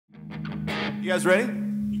You guys ready?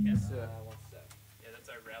 Yes, sir. One sec. Yeah, that's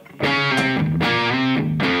our rally.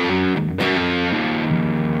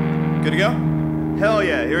 Good to go? Hell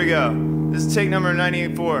yeah, here we go. This is take number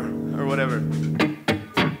 98.4, or whatever.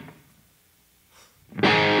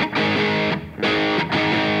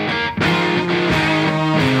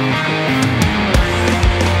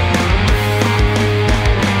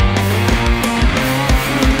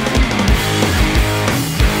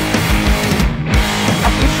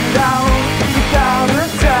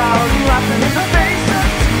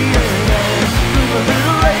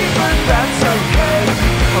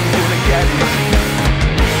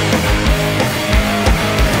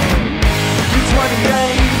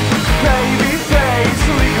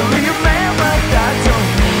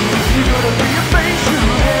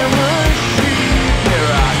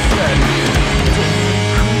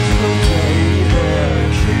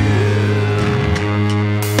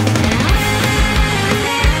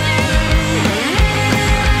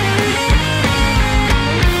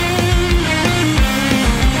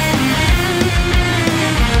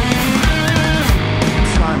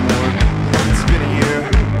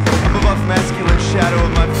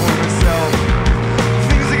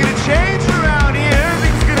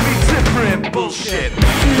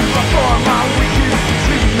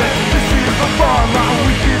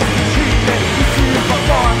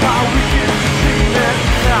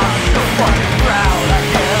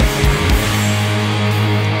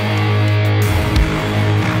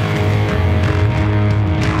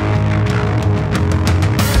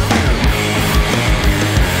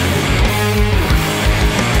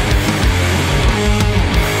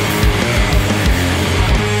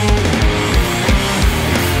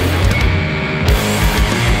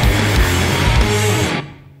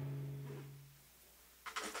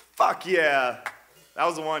 Fuck yeah. That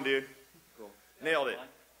was the one, dude. Cool. Nailed it.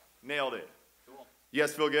 Nailed it. Cool. You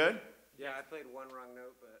guys feel good? Yeah, I played one wrong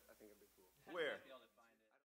note, but I